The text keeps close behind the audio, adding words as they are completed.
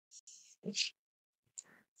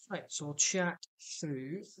Right, so we'll chat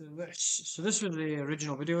through this. So this was the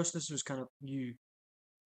original video, so this was kind of you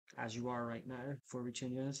as you are right now before we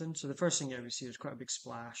change anything. So the first thing we see is quite a big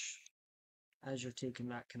splash as you're taking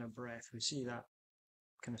that kind of breath. We see that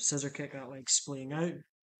kind of scissor kick, that leg splaying out.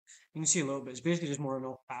 You can see a little bit. It's basically just more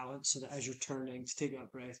enough balance so that as you're turning to take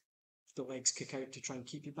that breath, the legs kick out to try and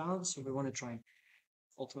keep you balanced. So we want to try and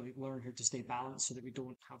ultimately learn how to stay balanced so that we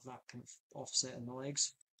don't have that kind of offset in the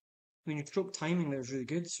legs. I mean, your stroke timing there is really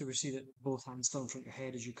good. So we see that both hands still in front of your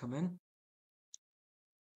head as you come in.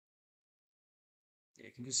 Yeah,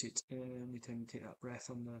 you can just see it every time you take that breath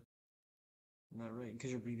on that right.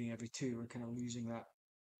 Because you're breathing every two, we're kind of losing that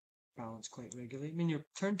balance quite regularly. I mean, your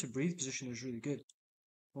turn to breathe position is really good.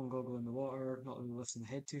 One goggle in the water, not really lifting the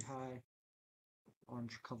head too high.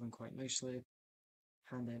 Arms recovering quite nicely.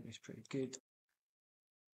 Hand empty is pretty good.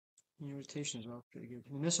 And your rotation as well, pretty good.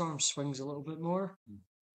 I mean, this arm swings a little bit more,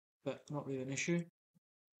 but not really an issue.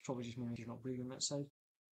 Probably just means you're not breathing that side.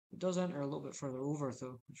 It does enter a little bit further over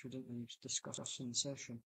though, which we didn't really discuss in the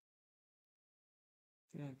session.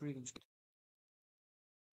 Yeah, breathing's good.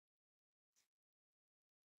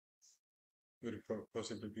 Would it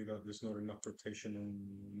possibly be that there's not enough rotation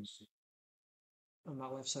On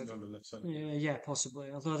that left side. on the left side? Yeah,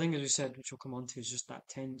 possibly. Although I think, as we said, which we'll come on to, is just that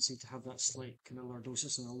tendency to have that slight kind of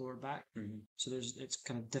lordosis in the lower back. So it's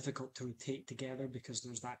kind of difficult to rotate together because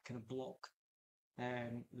there's that kind of block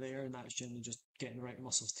there, and that's generally just getting the right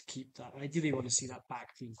muscles to keep that. Ideally, you want to see that back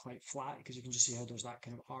being quite flat because you can just see how there's that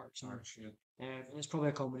kind of arch. Yeah. And it's probably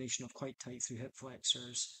a combination of quite tight through hip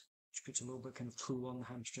flexors, which puts a little bit kind of pull on the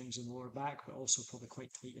hamstrings and lower back, but also probably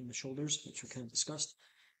quite tight in the shoulders, which we kind of discussed.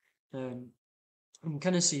 You can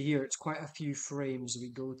kind of see here, it's quite a few frames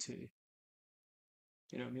we go to.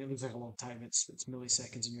 You know, I mean, it looks like a long time. It's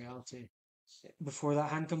milliseconds in reality before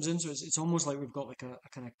that hand comes in. So it's almost like we've got like a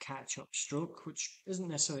kind of catch up stroke, which isn't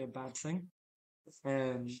necessarily a bad thing.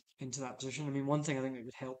 Into that position. I mean, one thing I think that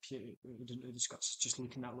would help you, we didn't really discuss, is just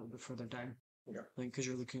looking that a little bit further down. Yeah. I think because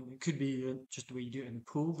you're looking, it could be just the way you do it in the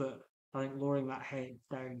pool, but I think lowering that head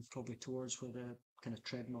down probably towards where the kind of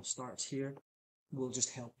treadmill starts here will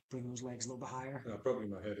just help bring those legs a little bit higher. Yeah, probably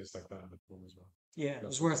my head is like that in the pool as well. Yeah,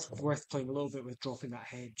 it's worth playing a little bit with dropping that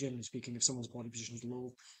head. Generally speaking, if someone's body position is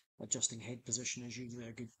low, adjusting head position is usually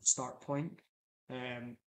a good start point.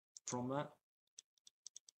 From that,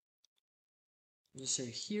 just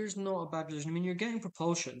say here's not a bad position. I mean, you're getting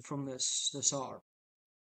propulsion from this arm,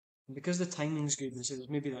 and because the timing's good, and so there's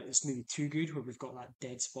maybe that it's maybe too good where we've got that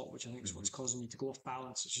dead spot, which I think is what's causing you to go off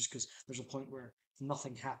balance. It's just because there's a point where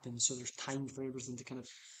nothing happens, so there's time for everything to kind of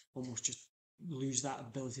almost just lose that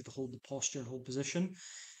ability to hold the posture and hold position.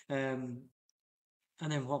 And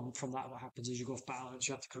then from that, what happens is you go off balance,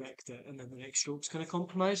 you have to correct it, and then the next stroke's kind of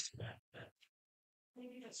compromised.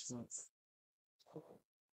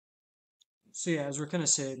 So yeah, as we're kind of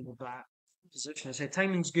saying with that position, I say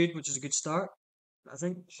timing's good, which is a good start. I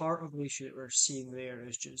think part of the issue that we're seeing there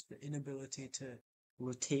is just the inability to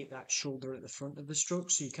rotate that shoulder at the front of the stroke.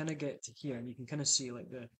 So you kind of get to here, and you can kind of see like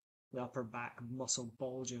the upper back muscle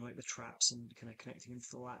bulging, like the traps, and kind of connecting into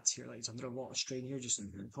the lats here. Like it's under a lot of strain here, just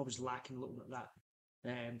probably just lacking a little bit of that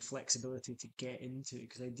flexibility to get into.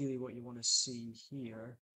 Because ideally, what you want to see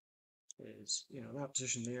here is, you know, that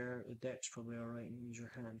position there, the depth's probably all right, and use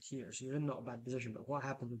your hand here. So you're in not a bad position, but what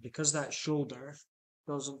happens is because that shoulder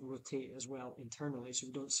doesn't rotate as well internally, so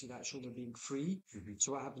we don't see that shoulder being free.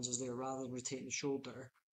 So what happens is there, rather than rotating the shoulder,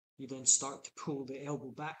 you then start to pull the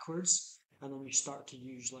elbow backwards, and then you start to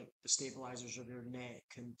use like the stabilizers of your neck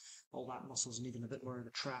and all that muscles and even a bit more of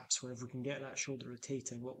the traps, where if we can get that shoulder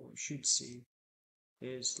rotating, what we should see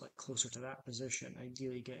is like closer to that position,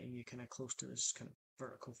 ideally getting you kind of close to this kind of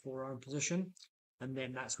vertical forearm position. And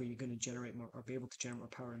then that's where you're going to generate more, or be able to generate more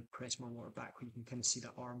power and press more lower back, where you can kind of see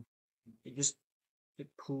that arm. It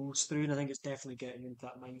pulls through, and I think it's definitely getting into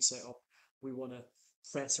that mindset of we want to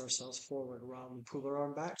press ourselves forward rather than pull our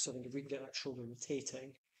arm back. So I think if we can get that shoulder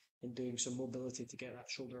rotating and doing some mobility to get that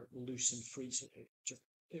shoulder loose and free, so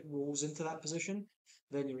it rolls into that position,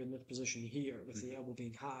 then you're in this position here with the elbow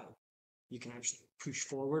being high. You can actually push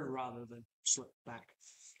forward rather than slip back.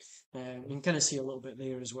 You can kind of see a little bit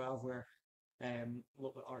there as well, where a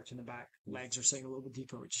little bit arch in the back, legs are sitting a little bit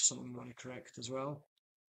deeper, which is something we want to correct as well.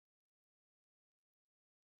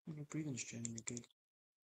 Your breathing's generally good.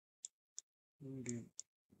 Maybe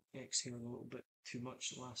exhale a little bit too much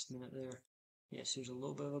the last minute there. Yes, there's a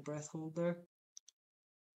little bit of a breath hold there,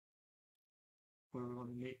 where we want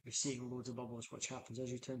to make, we're seeing loads of bubbles, which happens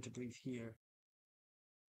as you turn to breathe here.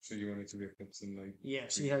 So you want it to be a constant, like... Yeah,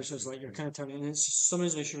 see how it's just like you're kind of turning, and it's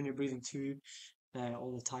sometimes an issue when you're breathing too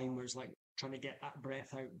all the time, where it's like trying to get that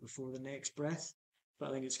breath out before the next breath. But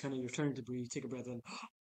I think it's kind of you're turning to breathe, take a breath in,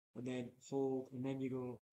 and then hold, and then you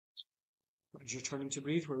go as you're turning to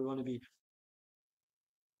breathe, where we want to be.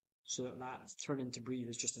 So that turning to breathe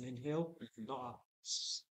is just an inhale, not a,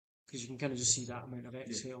 because you can kind of just see that amount of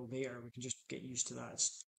exhale there. We can just get used to that.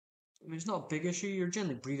 I mean, it's not a big issue. You're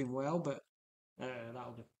generally breathing well, but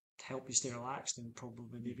that'll help you stay relaxed and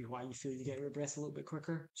probably maybe why you feel you get your breath a little bit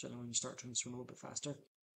quicker. Certainly when you start trying to swim a little bit faster.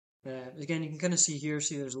 Again, you can kind of see here,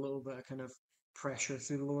 see there's a little bit of kind of pressure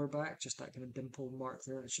through the lower back, just that kind of dimple mark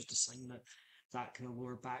there. It's just a sign that that kind of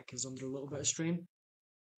lower back is under a little bit of strain.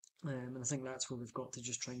 And I think that's where we've got to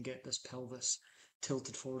just try and get this pelvis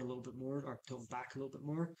tilted forward a little bit more, or tilted back a little bit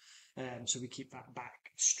more, so we keep that back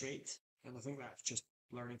straight. And I think that's just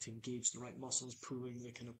learning to engage the right muscles, pulling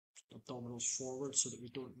the kind of abdominals forward so that we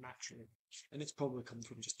don't naturally. And it's probably come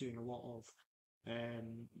from just doing a lot of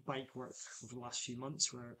bike work over the last few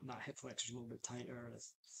months where that hip flexor is a little bit tighter.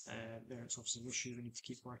 There it's obviously an issue we need to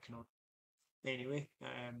keep working on. Anyway,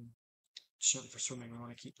 certainly for swimming, we want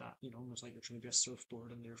to keep that, almost like you're trying to be a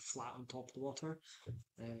surfboard and you're flat on top of the water,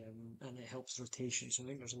 and it helps rotation. So I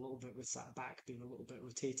think there's a little bit with that back being a little bit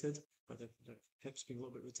rotated, or the hips being a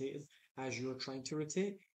little bit rotated as you're trying to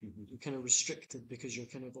rotate. You're kind of restricted because you're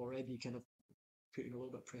kind of already kind of putting a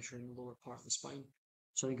little bit of pressure in the lower part of the spine.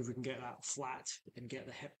 So I think if we can get that flat and get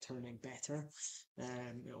the hip turning better,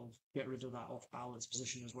 it'll get rid of that off balance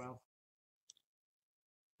position as well.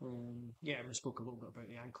 Yeah, we spoke a little bit about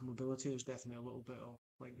the ankle mobility. There's definitely a little bit of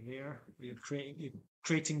like there. You're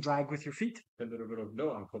creating drag with your feet. A little bit of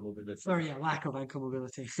no ankle mobility. Or yeah, lack of ankle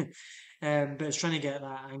mobility. But it's trying to get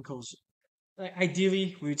that ankles. Like,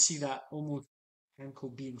 ideally, we would see that almost ankle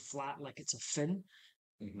being flat, like it's a fin.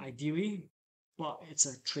 Ideally, but it's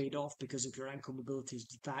a trade-off because if your ankle mobility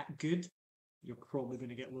is that good, you're probably going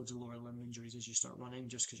to get loads of lower limb injuries as you start running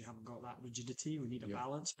just because you haven't got that rigidity. We need a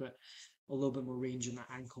balance, but a little bit more range in that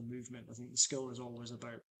ankle movement. I think the skill is always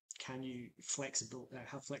about can you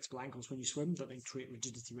have flexible ankles when you swim, but then create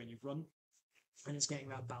rigidity when you run. And it's getting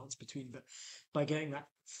that balance between, but by getting that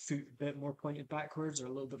foot a bit more pointed backwards or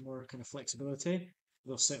a little bit more kind of flexibility,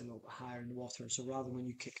 they'll sit a little bit higher in the water. So rather when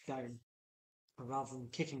you kick down, or rather than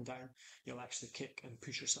kicking down, you'll actually kick and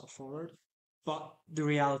push yourself forward. But the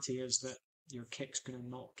reality is that your kick's going to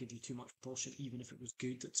not give you too much propulsion, even if it was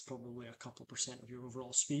good. It's probably a couple % of your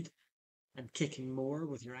overall speed. And kicking more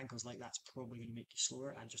with your ankles like that's probably going to make you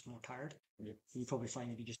slower and just more tired. You probably find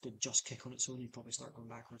if you just did just kick on its own, you'd probably start going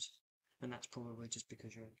backwards. And that's probably just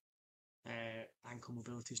because your ankle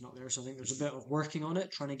mobility is not there. So I think there's a bit of working on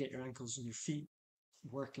it, trying to get your ankles and your feet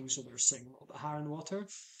working so they're sitting a little bit higher in the water.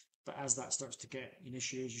 But as that starts to get an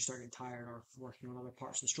issue, as you start getting tired or working on other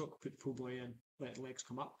parts of the stroke, put the pull buoy in, let the legs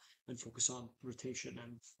come up, and focus on rotation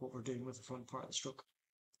and what we're doing with the front part of the stroke.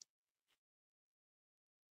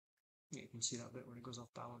 Yeah, you can see that bit when it goes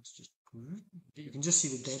off balance. You can just see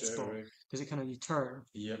the dead spot because it kind of you turn,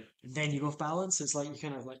 and then you go off balance. It's like you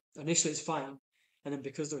kind of like initially it's fine, and then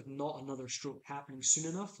because there's not another stroke happening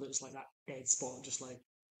soon enough, that it's like that dead spot, just like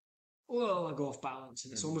whoa, I go off balance,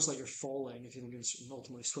 and it's almost like you're falling. If you think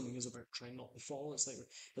ultimately swimming is about trying not to fall, it's like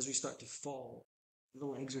as we start to fall, the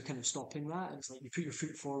legs are kind of stopping that, and it's like you put your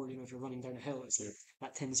foot forward. If you're running down a hill, it's like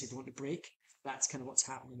that tendency to want to brake. That's kind of what's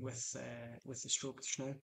happening with the stroke just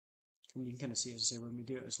now. And you can kind of see, as I say, when we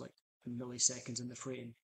do it, it's like milliseconds in the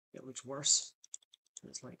frame, it looks worse.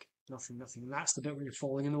 It's like nothing. And that's the bit where you're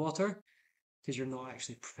falling in the water because you're not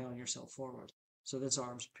actually propelling yourself forward. So this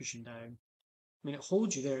arm's pushing down. I mean, it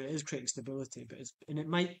holds you there. It is creating stability, and it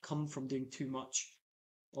might come from doing too much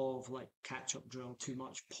of like catch-up drill, too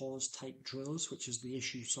much pause type drills, which is the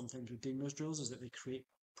issue sometimes with doing those drills, is that they create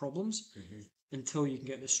problems until you can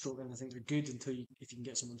get the stroke. And I think they're good if you can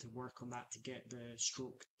get someone to work on that to get the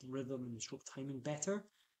stroke rhythm and the stroke timing better.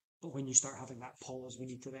 But when you start having that pause, we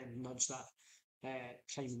need to then nudge that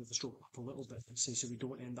timing of the stroke up a little bit, so we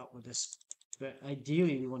don't end up with this. But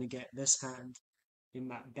ideally, we want to get this hand in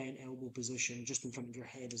that bent elbow position just in front of your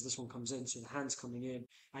head as this one comes in, so the hand's coming in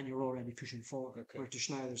and you're already pushing forward. Where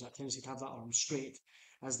to now there's that tendency to have that arm straight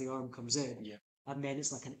as the arm comes in, and then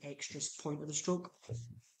it's like an extra point of the stroke.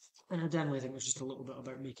 And I generally think it's just a little bit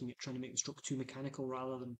about trying to make the stroke too mechanical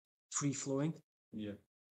rather than free flowing.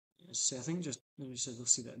 So I think just maybe so they'll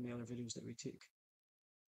see that in the other videos that we take.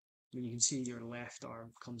 I mean, you can see your left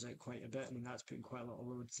arm comes out quite a bit. I mean, that's putting quite a lot of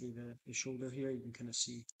load through the shoulder here. You can kind of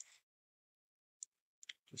see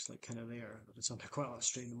just like kind of there, but it's under quite a lot of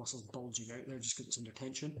strain. The muscle's bulging out there just because it's under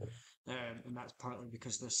tension, and that's partly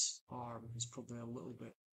because this arm is probably a little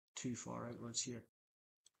bit too far outwards here.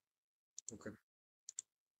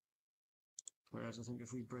 Whereas I think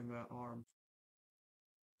if we bring that arm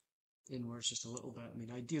inwards just a little bit. I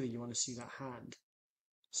mean, ideally you want to see that hand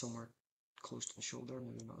somewhere close to the shoulder,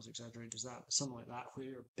 maybe not as exaggerated as that, but something like that, where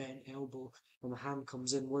your bent elbow and the hand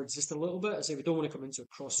comes inwards just a little bit. I say we don't want to come into a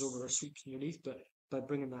crossover or sweeps underneath, but by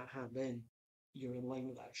bringing that hand in, you're in line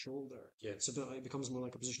with that shoulder. Yeah. It's a bit like, it becomes more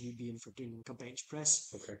like a position you'd be in for doing like a bench press,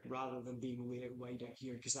 Okay. rather than being way out wide out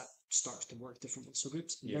here, because that starts to work different with muscle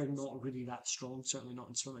groups. Yeah. They're not really that strong, certainly not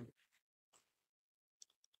in swimming.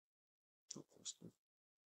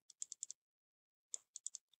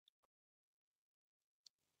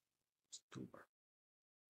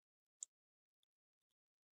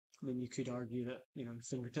 I mean, you could argue that, you know,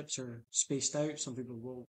 fingertips are spaced out. Some people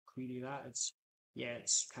will query that. It's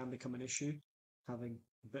can become an issue having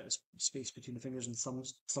a bit of space between the fingers and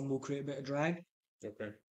thumbs. Thumb will create a bit of drag,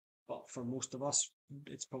 Okay. but for most of us,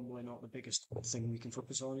 it's probably not the biggest thing we can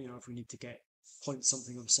focus on. You know, if we need to get point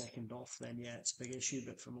something of a second off, then yeah, it's a big issue.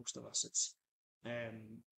 But for most of us, it's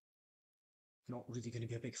not really going to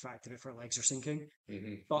be a big factor if our legs are sinking.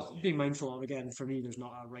 But being mindful of, again, for me, there's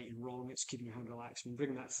not a right and wrong. It's keeping your hand relaxed. I mean,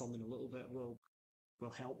 bringing that thumb in a little bit will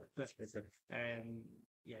help. But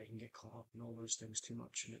yeah, you can get caught up in all those things too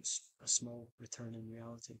much, and it's a small return in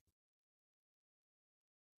reality.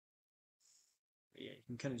 But yeah, you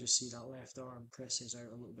can kind of just see that left arm presses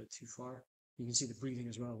out a little bit too far. You can see the breathing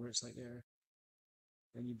as well, where it's like there,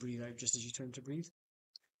 and you breathe out just as you turn to breathe.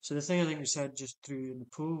 So the thing I think we said just through in the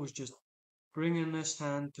pool was just bring in this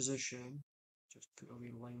hand position. Just put a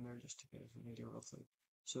wee line there just to get an idea roughly.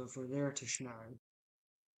 So if we're there to schnauz,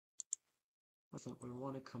 I think we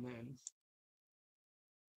want to come in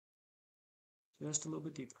just a little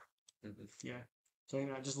bit deeper. Yeah. So I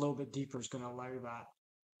think that just a little bit deeper is going to allow that,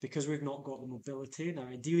 because we've not got the mobility. Now,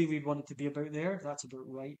 ideally, we'd want it to be about there. That's about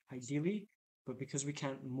right, ideally. But because we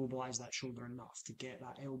can't mobilize that shoulder enough to get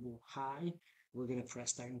that elbow high, we're going to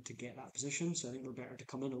press down to get that position. So I think we're better to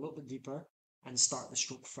come in a little bit deeper and start the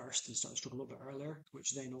stroke first and start the stroke a little bit earlier,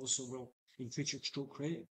 which then also will increase your stroke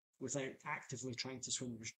rate without actively trying to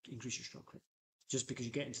swim, increase your stroke rate. Just because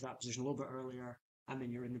you get into that position a little bit earlier, and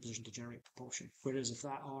then you're in the position to generate propulsion. Whereas if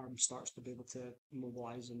that arm starts to be able to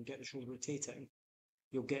mobilize and get the shoulder rotating,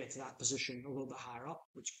 you'll get into that position a little bit higher up,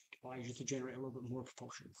 which allows you to generate a little bit more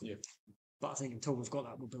propulsion. Yeah. But I think until we've got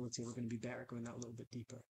that mobility, we're going to be better going that a little bit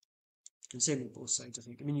deeper. And same with both sides, I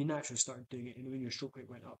think. I mean, you naturally started doing it, when your stroke rate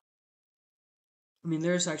went up. I mean,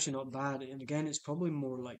 there's actually not bad. And again, it's probably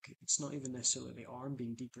more like, it's not even necessarily the arm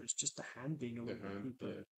being deeper, it's just the hand being a little bit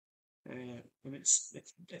deeper. Yeah. And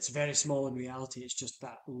it's very small in reality. It's just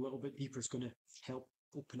that a little bit deeper is going to help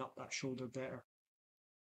open up that shoulder better.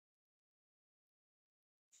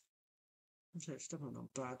 So it's definitely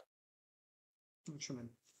not bad.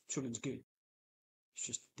 Swimming's good. It's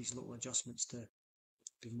just these little adjustments to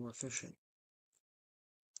be more efficient.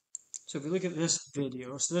 So if we look at this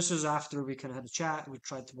video, so this is after we kind of had a chat. We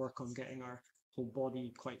tried to work on getting our whole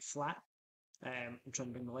body quite flat. I'm trying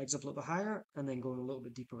to bring the legs up a little bit higher, and then going a little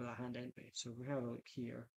bit deeper with that hand end base. So if we have a look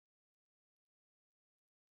here.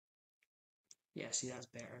 Yeah, see, that's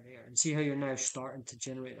better there. And see how you're now starting to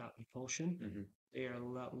generate that propulsion there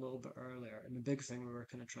a little bit earlier. And the big thing we were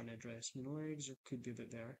kind of trying to address, the legs could be a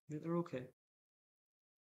bit better, but they're okay.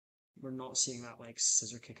 We're not seeing that like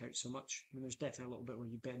scissor kick out so much. I mean, there's definitely a little bit where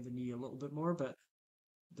you bend the knee a little bit more, but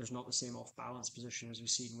there's not the same off balance position as we've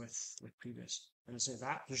seen with previous. And I say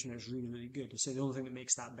that position is really, really good. I say the only thing that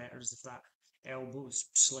makes that better is if that elbow is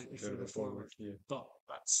slightly further forward. Yeah. But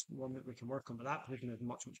that's one that we can work on. But that position is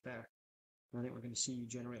much, much better. And I think we're going to see you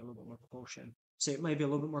generate a little bit more propulsion. So it might be a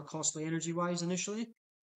little bit more costly energy-wise initially,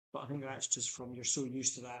 but I think that's just from you're so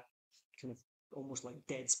used to that kind of almost like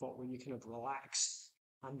dead spot where you kind of relax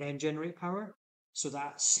and then generate power. So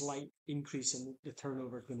that slight increase in the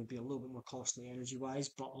turnover is going to be a little bit more costly energy-wise,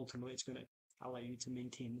 but ultimately it's going to allow you to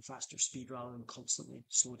maintain the faster speed rather than constantly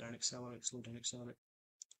slow down, accelerate, slow down, accelerate.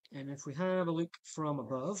 And if we have a look from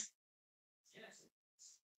above,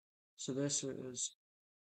 so this is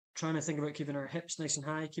trying to think about keeping our hips nice and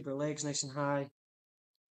high, keep our legs nice and high. I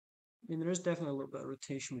mean, there is definitely a little bit of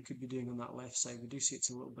rotation we could be doing on that left side. We do see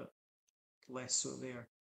it's a little bit less so there,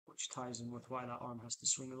 which ties in with why that arm has to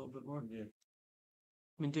swing a little bit more. Yeah.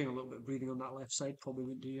 I mean, doing a little bit of breathing on that left side probably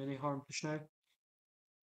wouldn't do you any harm just now. I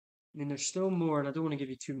mean, there's still more, and I don't want to give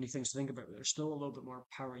you too many things to think about, but there's still a little bit more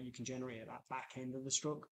power you can generate at that back end of the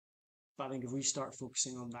stroke. But I think if we start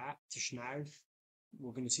focusing on that to schnauz,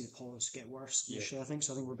 we're going to see the pause get worse initially, I think.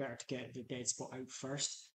 So I think we're better to get the dead spot out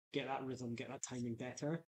first, get that rhythm, get that timing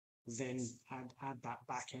better, then add that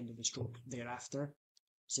back end of the stroke thereafter.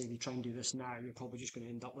 So if you try and do this now, you're probably just going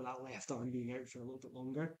to end up with that left arm being out for a little bit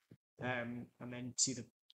longer, and then see the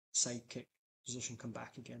side kick position come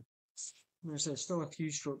back again. There's still a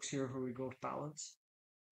few strokes here where we go off balance.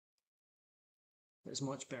 It's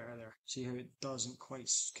much better there. See how it doesn't quite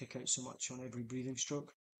kick out so much on every breathing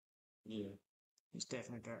stroke? Yeah. It's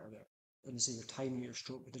definitely better there. And see your timing your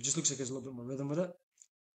stroke, but it just looks like there's a little bit more rhythm with it.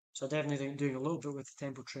 So I definitely think doing a little bit with the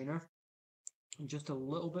tempo trainer and just a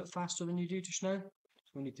little bit faster than you do just now.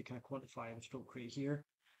 So we need to kind of quantify the stroke rate here.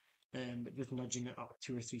 But just nudging it up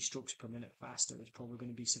 2 or 3 strokes per minute faster is probably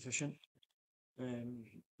going to be sufficient. And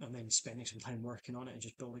then spending some time working on it and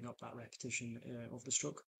just building up that repetition of the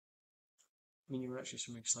stroke. I mean, you were actually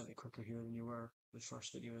swimming slightly quicker here than you were the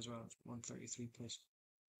first video as well. It's 133 please.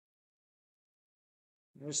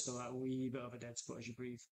 There is still that wee bit of a dead spot as you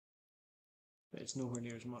breathe, but it's nowhere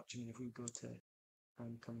near as much. I mean, if we go to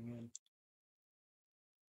hand coming in,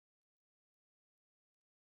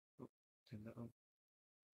 oh, turn that on.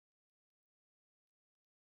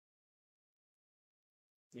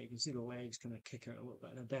 Yeah, you can see the legs kind of kick out a little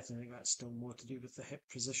bit, and I definitely think that's still more to do with the hip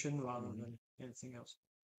position rather than anything else.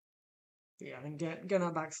 But yeah, I think getting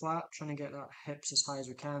that back flat, trying to get that hips as high as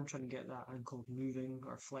we can, trying to get that ankle moving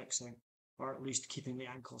or flexing, or at least keeping the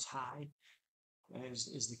ankles high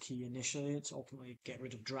is the key initially. It's ultimately get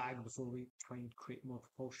rid of drag before we try and create more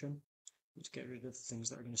propulsion. Let's get rid of the things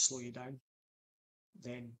that are going to slow you down.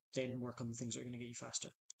 Then work on the things that are going to get you faster.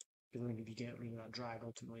 Because I think if you get rid of that drag,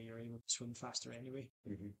 ultimately you're able to swim faster anyway.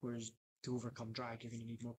 Whereas to overcome drag, you're going to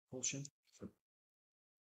need more propulsion.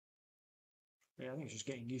 Yeah, I think it's just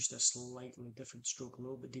getting used to a slightly different stroke, a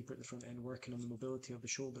little bit deeper at the front end, working on the mobility of the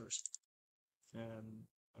shoulders,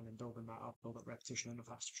 and then building that up, build up repetition and a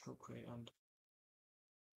faster stroke rate, and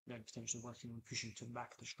then potentially working on pushing to the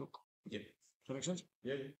back of the stroke. Yeah. Does that make sense?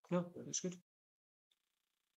 Yeah, yeah. No, that's good.